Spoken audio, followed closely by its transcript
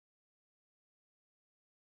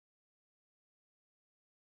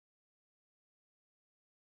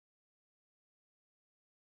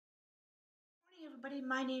everybody,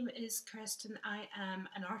 my name is Kirsten. I am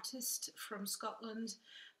an artist from Scotland,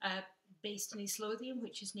 based in East Lothian,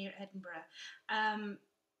 which is near Edinburgh.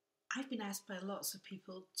 I've been asked by lots of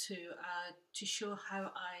people to show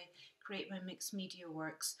how I create my mixed media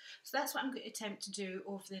works. So that's what I'm going to attempt to do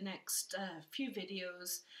over the next few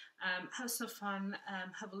videos. Have some fun,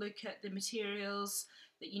 have a look at the materials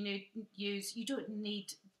that you need use. You don't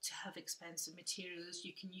need to have expensive materials,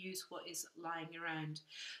 you can use what is lying around.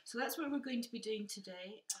 So that's what we're going to be doing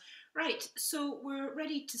today. Right, so we're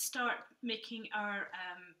ready to start making our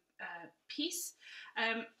piece.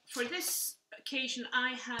 For this occasion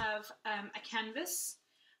I have a canvas.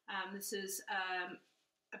 This is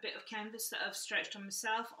a bit of canvas that I've stretched on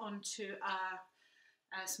myself onto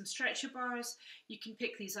some stretcher bars. You can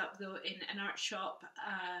pick these up though in an art shop,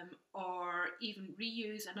 or even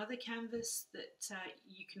reuse another canvas that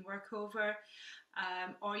you can work over,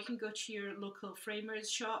 or you can go to your local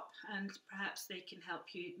framer's shop and perhaps they can help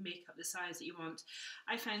you make up the size that you want.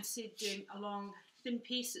 I fancy doing a long thin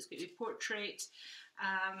piece. It's going to be portrait,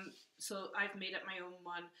 so I've made up my own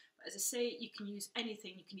one. But as I say, you can use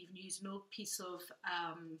anything. You can even use an old piece of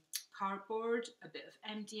cardboard, a bit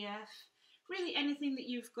of MDF, really anything that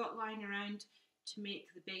you've got lying around to make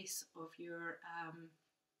the base of your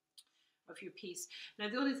piece. Now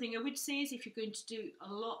the only thing I would say is if you're going to do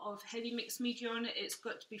a lot of heavy mixed media on it, it's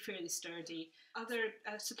got to be fairly sturdy. Other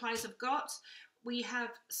supplies I've got, we have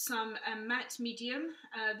some matte medium.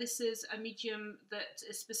 This is a medium that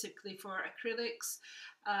is specifically for acrylics.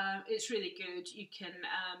 It's really good. You can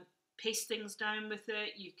paste things down with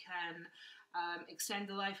it. You can extend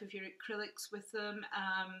the life of your acrylics with them.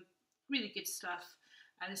 Really good stuff.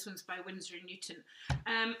 This one's by Winsor & Newton.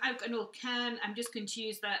 I've got an old can. I'm just going to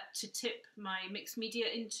use that to tip my mixed media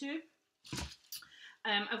into.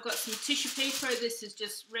 I've got some tissue paper. This is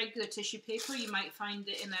just regular tissue paper. You might find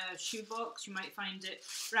it in a shoebox. You might find it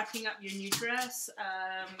wrapping up your new dress.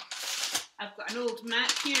 I've got an old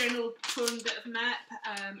map here, an old torn bit of map.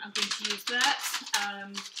 I'm going to use that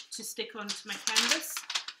to stick onto my canvas.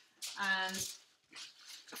 And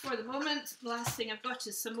for the moment, the last thing I've got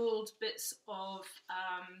is some old bits of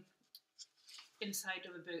inside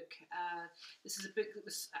of a book. This is a book that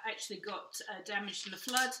was actually got damaged in a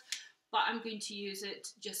flood, but I'm going to use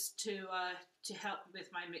it just to help with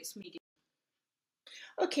my mixed media.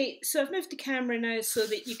 Okay, so I've moved the camera now so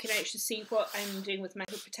that you can actually see what I'm doing with my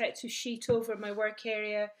protective sheet over my work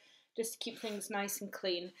area, just to keep things nice and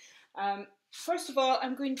clean. First of all,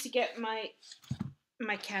 I'm going to get my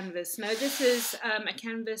canvas. Now this is a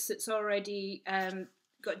canvas that's already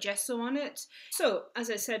got gesso on it. So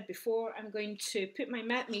as I said before, I'm going to put my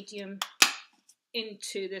matte medium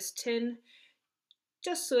into this tin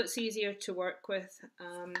just so it's easier to work with,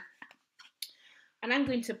 and I'm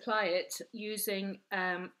going to apply it using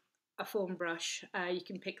a foam brush. You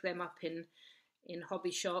can pick them up in hobby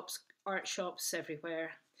shops, art shops,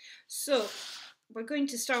 everywhere. So we're going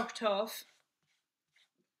to start off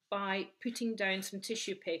by putting down some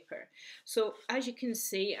tissue paper. So as you can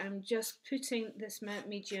see, I'm just putting this matte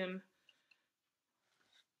medium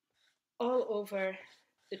all over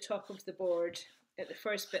the top of the board at the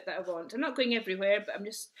first bit that I want. I'm not going everywhere, but I'm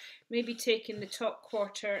just maybe taking the top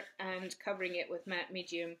quarter and covering it with matte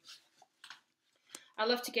medium. I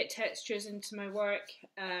love to get textures into my work,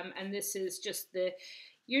 and this is just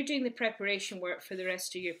you're doing the preparation work for the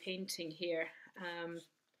rest of your painting here.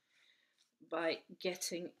 By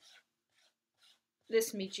getting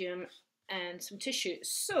this medium and some tissue.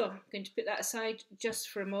 So I'm going to put that aside just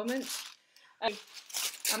for a moment.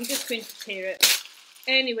 I'm just going to tear it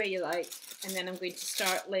any way you like, and then I'm going to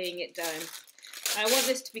start laying it down. I want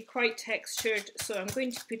this to be quite textured, so I'm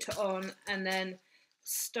going to put it on and then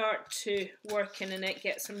start to work in it,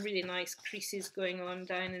 get some really nice creases going on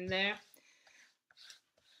down in there.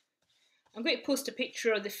 I'm going to post a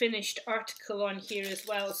picture of the finished article on here as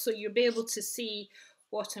well, so you'll be able to see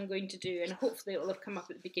what I'm going to do, and hopefully it will have come up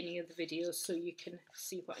at the beginning of the video so you can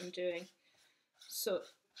see what I'm doing. So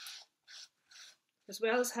as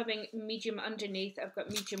well as having medium underneath, I've got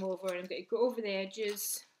medium over, and I'm going to go over the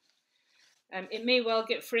edges. It may well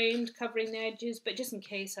get framed covering the edges, but just in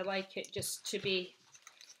case, I like it just to be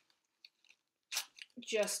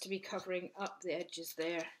covering up the edges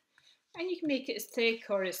there. And you can make it as thick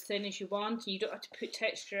or as thin as you want. You don't have to put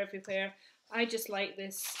texture everywhere. I just like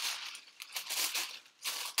this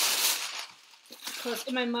because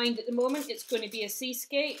in my mind at the moment it's going to be a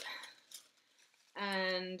seascape,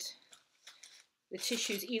 and the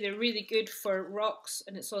tissue is either really good for rocks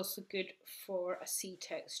and it's also good for a sea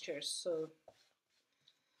texture. So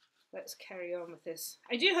let's carry on with this.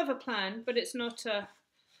 I do have a plan, but it's not a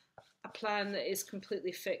a plan that is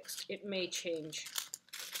completely fixed. It may change.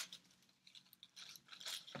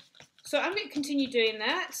 So I'm going to continue doing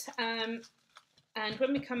that, and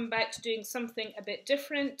when we come back to doing something a bit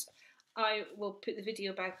different, I will put the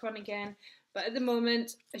video back on again. But at the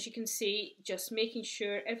moment, as you can see, just making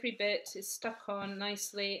sure every bit is stuck on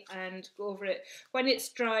nicely and go over it. When it's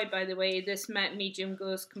dry, by the way, this matte medium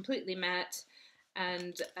goes completely matte,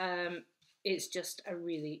 and it's just a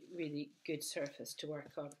really, really good surface to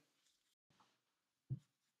work on.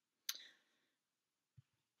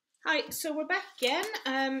 Hi, so we're back again.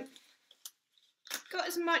 Got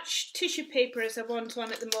as much tissue paper as I want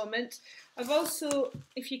on at the moment. I've also,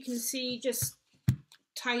 if you can see, just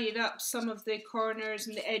tidied up some of the corners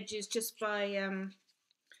and the edges just by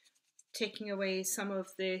taking away some of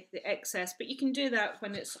the excess, but you can do that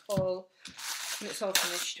when it's all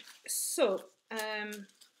finished. So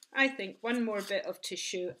I think one more bit of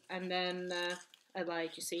tissue, and then I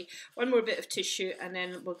lied, you see, one more bit of tissue, and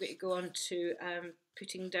then we'll go on to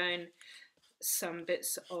putting down some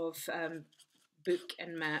bits of book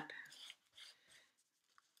and map.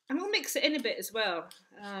 And we'll mix it in a bit as well.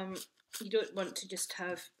 You don't want to just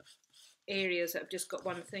have areas that have just got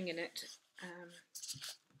one thing in it.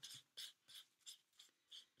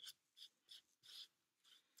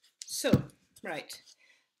 So, right,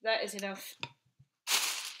 that is enough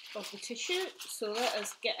of the tissue. So let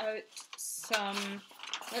us get out some,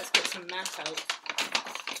 let's get some map out.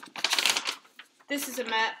 This is a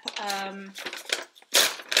map of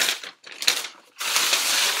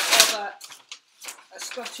a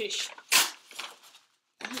Scottish,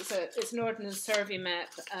 it's an Ordnance Survey map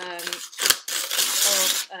of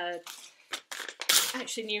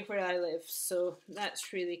actually near where I live, so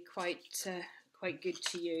that's really quite good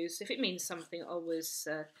to use. If it means something, it always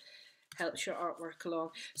helps your artwork along.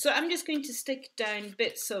 So I'm just going to stick down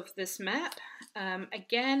bits of this map.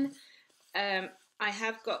 Again, I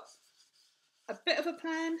have got a bit of a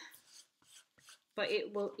plan, but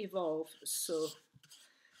it will evolve. So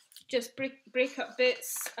just break up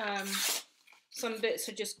bits. Some bits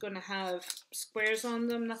are just going to have squares on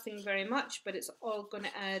them, nothing very much, but it's all going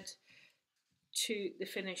to add to the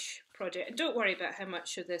finished project. And don't worry about how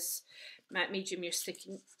much of this matte medium you're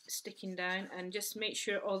sticking down, and just make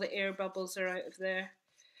sure all the air bubbles are out of there.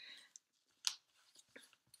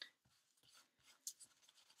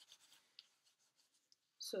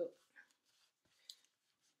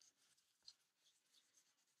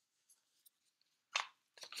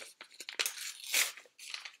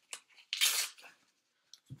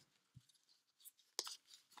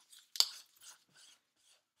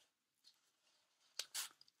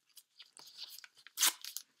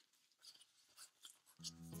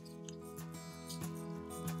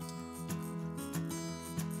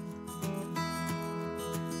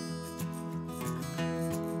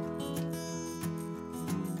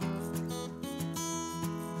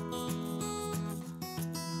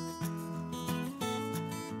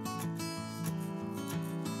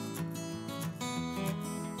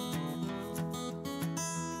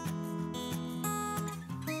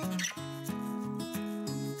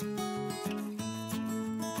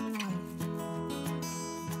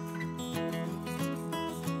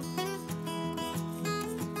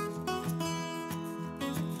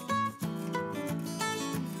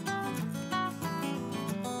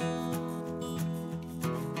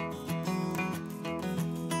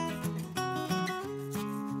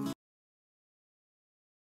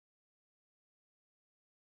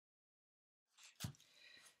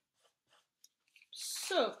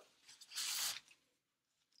 So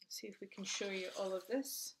let's see if we can show you all of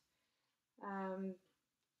this.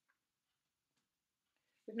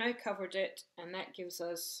 We've now covered it, and that gives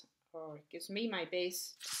us, or gives me, my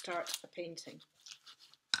base to start a painting.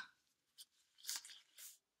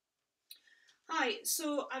 Hi,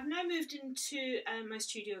 so I've now moved into my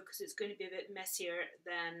studio because it's going to be a bit messier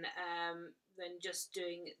than just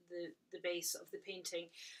doing the base of the painting.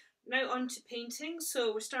 Now on to painting.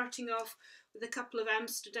 So we're starting off with a couple of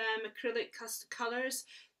Amsterdam acrylic custom colours.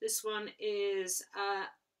 This one is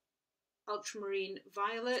ultramarine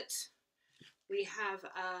violet. We have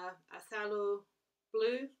a phthalo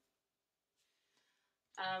blue.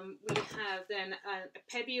 We have then a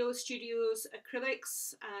Pebeo Studios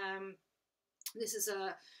acrylics. This is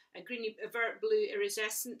a vert blue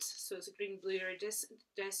iridescent, so it's a green blue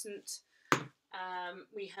iridescent.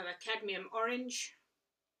 We have a cadmium orange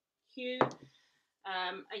hue,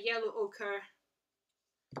 a yellow ochre.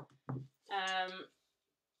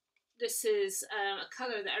 This is a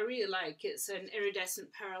colour that I really like. It's an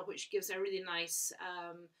iridescent pearl, which gives a really nice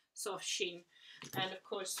soft sheen. And of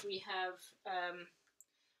course we have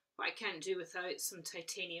what I can't do without some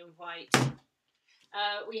titanium white.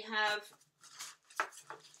 We have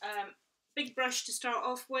big brush to start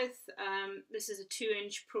off with. This is a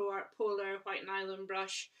 2-inch Pro Art Polar white nylon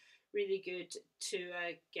brush, really good to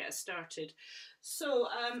get us started. So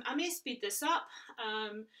I may speed this up,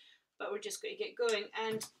 but we're just going to get going,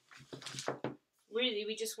 and really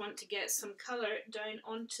we just want to get some colour down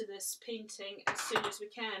onto this painting as soon as we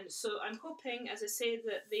can. So I'm hoping, as I say,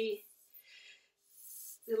 that the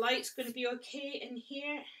light's going to be okay in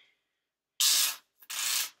here.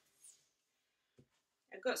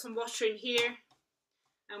 I've got some water in here,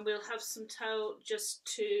 and we'll have some towel just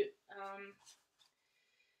to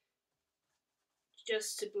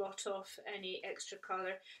blot off any extra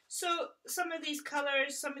colour. So some of these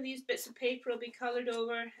colours, some of these bits of paper will be coloured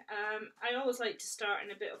over. I always like to start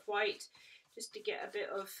in a bit of white just to get a bit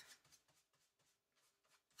of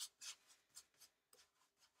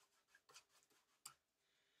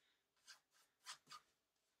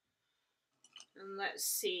and let's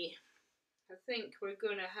see, I think we're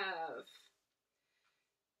going to have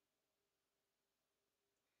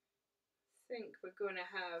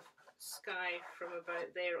sky from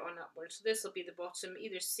about there on upwards. So this will be the bottom,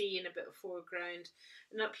 either sea and a bit of foreground,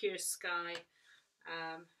 and up here is sky.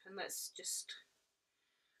 And let's just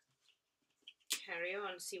carry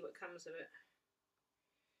on, see what comes of it.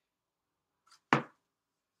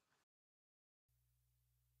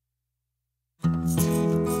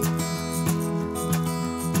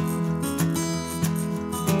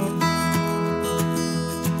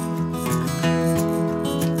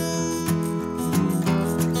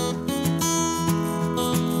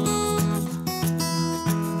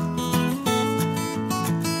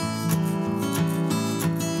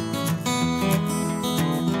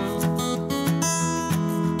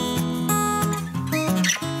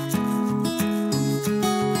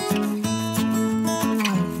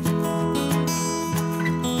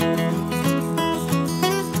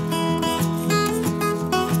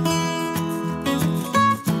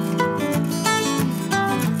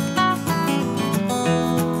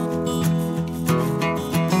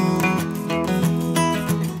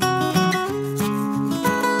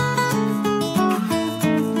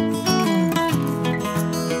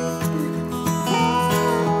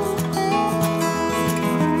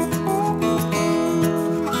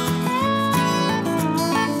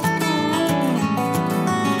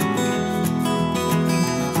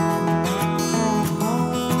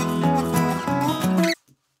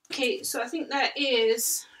 Okay, so I think that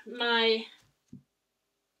is my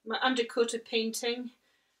undercoat of painting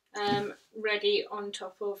ready on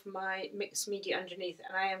top of my mixed media underneath,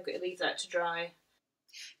 and I am going to leave that to dry.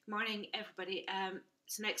 Good morning, everybody.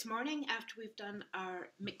 It's the next morning after we've done our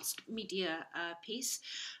mixed media piece,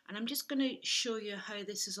 and I'm just going to show you how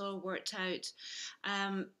this is all worked out.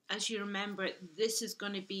 As you remember, this is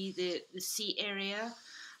going to be the sea area,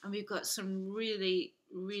 and we've got some really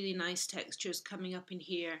nice textures coming up in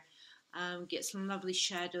here. Get some lovely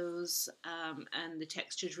shadows, and the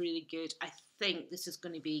texture is really good. I think this is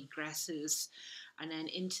going to be grasses, and then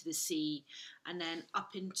into the sea, and then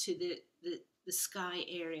up into the sky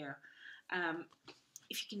area.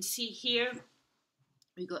 If you can see here,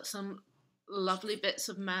 we've got some lovely bits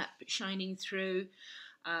of map shining through.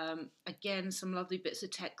 Again, some lovely bits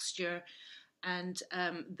of texture, and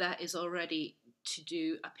that is all ready to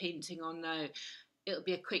do a painting on now. It'll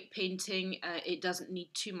be a quick painting, it doesn't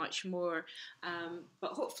need too much more,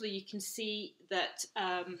 but hopefully you can see that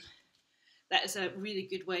that is a really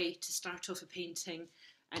good way to start off a painting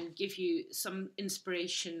and give you some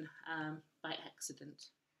inspiration by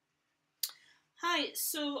accident. Hi,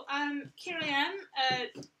 so here I am,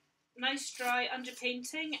 nice dry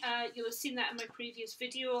underpainting. You'll have seen that in my previous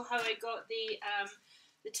video, how I got the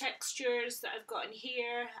textures that I've got in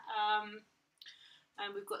here.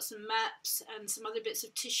 And we've got some maps and some other bits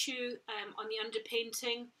of tissue on the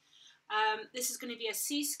underpainting. This is going to be a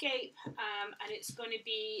seascape, and it's going to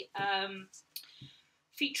be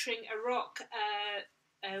featuring a rock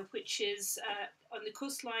which is on the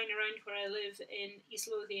coastline around where I live in East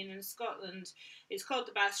Lothian in Scotland. It's called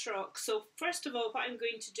the Bass Rock. So first of all, what I'm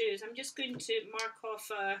going to do is I'm just going to mark off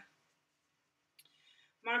a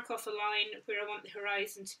line where I want the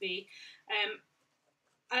horizon to be.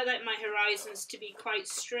 I like my horizons to be quite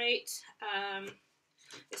straight,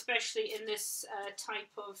 especially in this type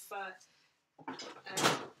of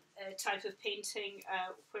painting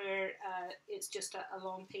where it's just a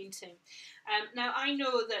long painting. Now I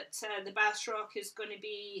know that the Bass Rock is going to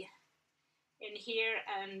be in here,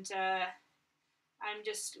 and I'm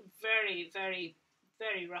just very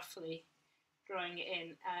roughly drawing it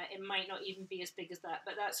in. It might not even be as big as that,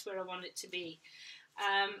 but that's where I want it to be.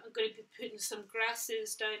 I'm going to be putting some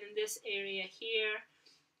grasses down in this area here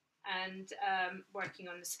and working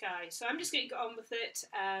on the sky. So I'm just going to get on with it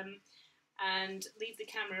and leave the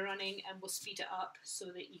camera running, and we'll speed it up so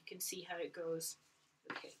that you can see how it goes.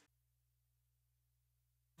 Okay.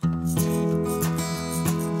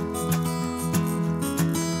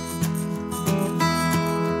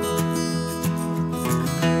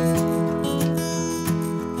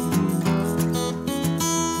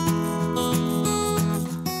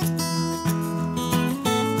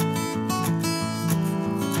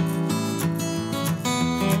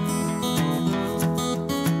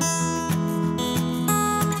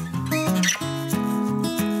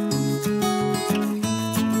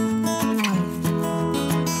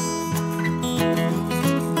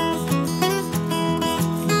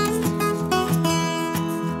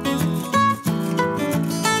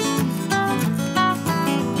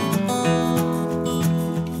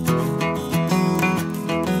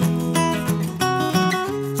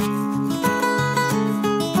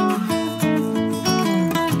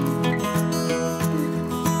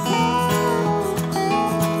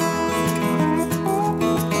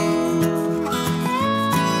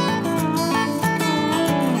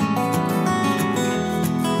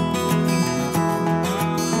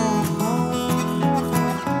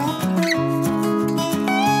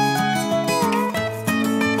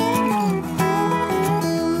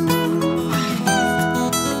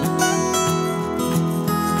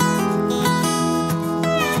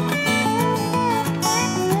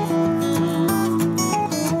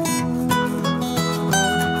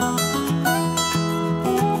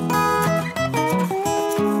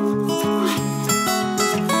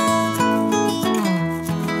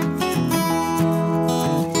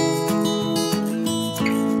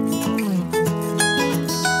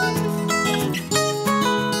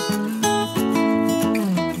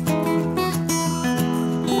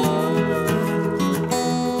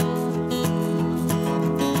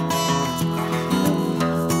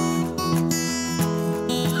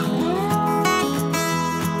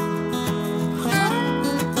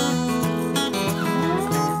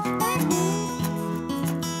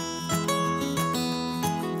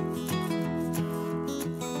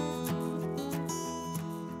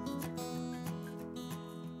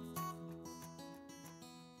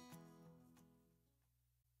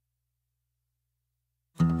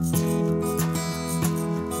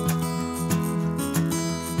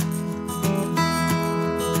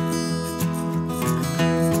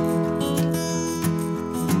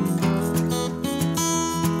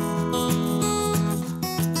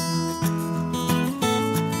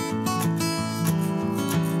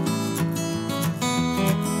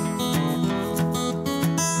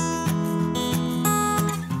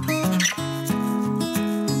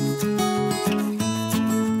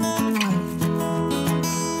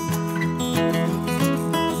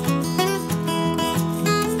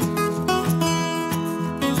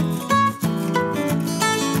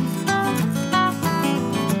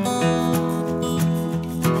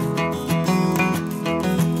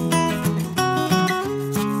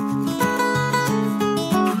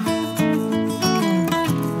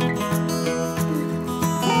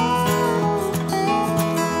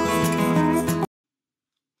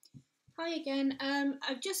 Hi again.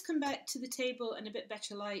 I've just come back to the table in a bit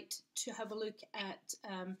better light to have a look at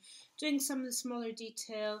doing some of the smaller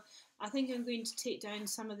detail. I think I'm going to take down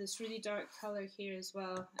some of this really dark colour here as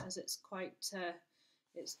well, as it's quite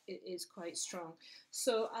it is quite strong.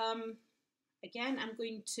 So again, I'm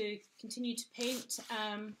going to continue to paint,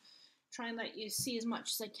 try and let you see as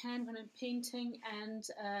much as I can when I'm painting, and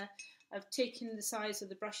I've taken the size of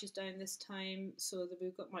the brushes down this time so that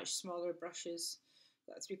we've got much smaller brushes.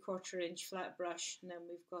 Got a 3/4 inch flat brush, and then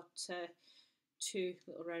we've got 2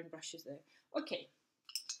 little round brushes there. Okay.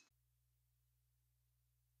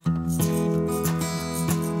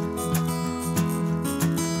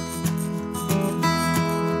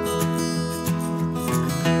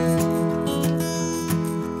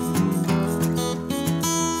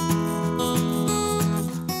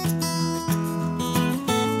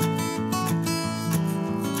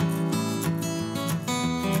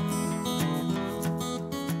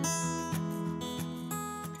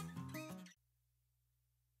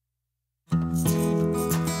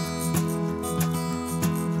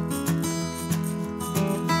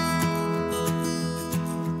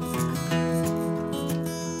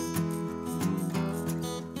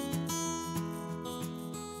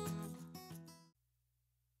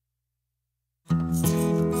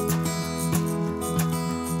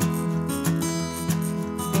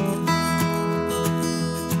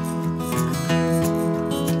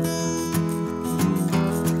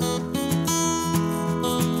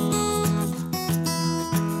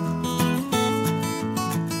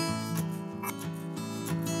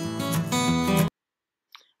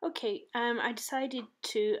 I decided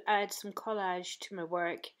to add some collage to my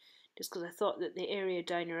work just because I thought that the area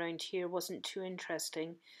down around here wasn't too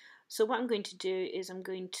interesting. So what I'm going to do is I'm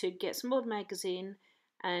going to get some old magazine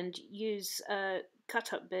and use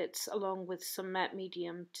cut up bits along with some matte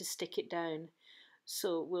medium to stick it down.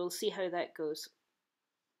 So we'll see how that goes.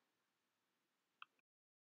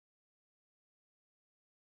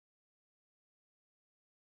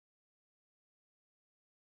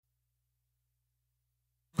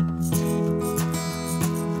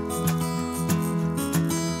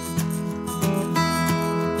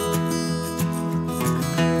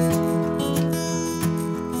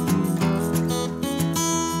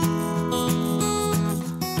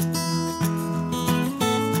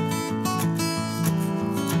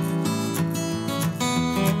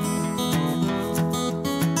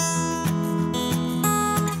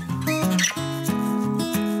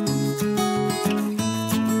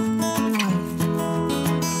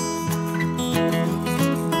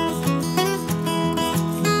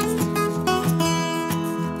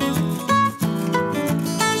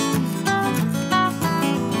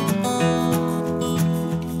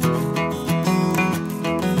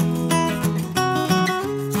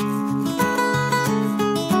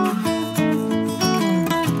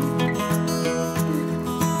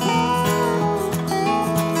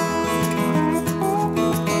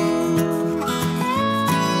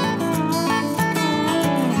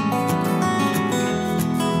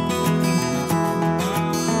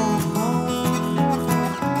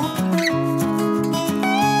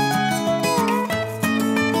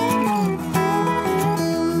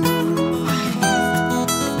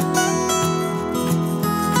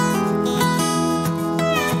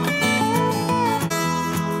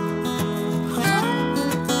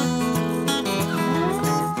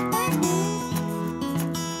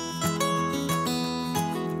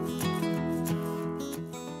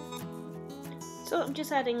 So I'm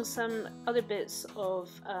just adding some other bits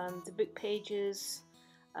of the book pages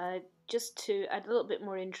just to add a little bit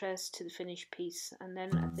more interest to the finished piece, and then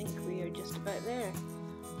I think we are just about there.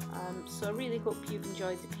 So I really hope you've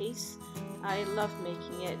enjoyed the piece. I love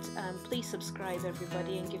making it. Please subscribe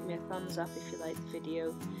everybody and give me a thumbs up if you like the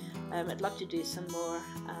video. I'd love to do some more.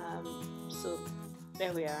 So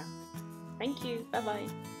there we are. Thank you. Bye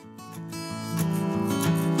bye.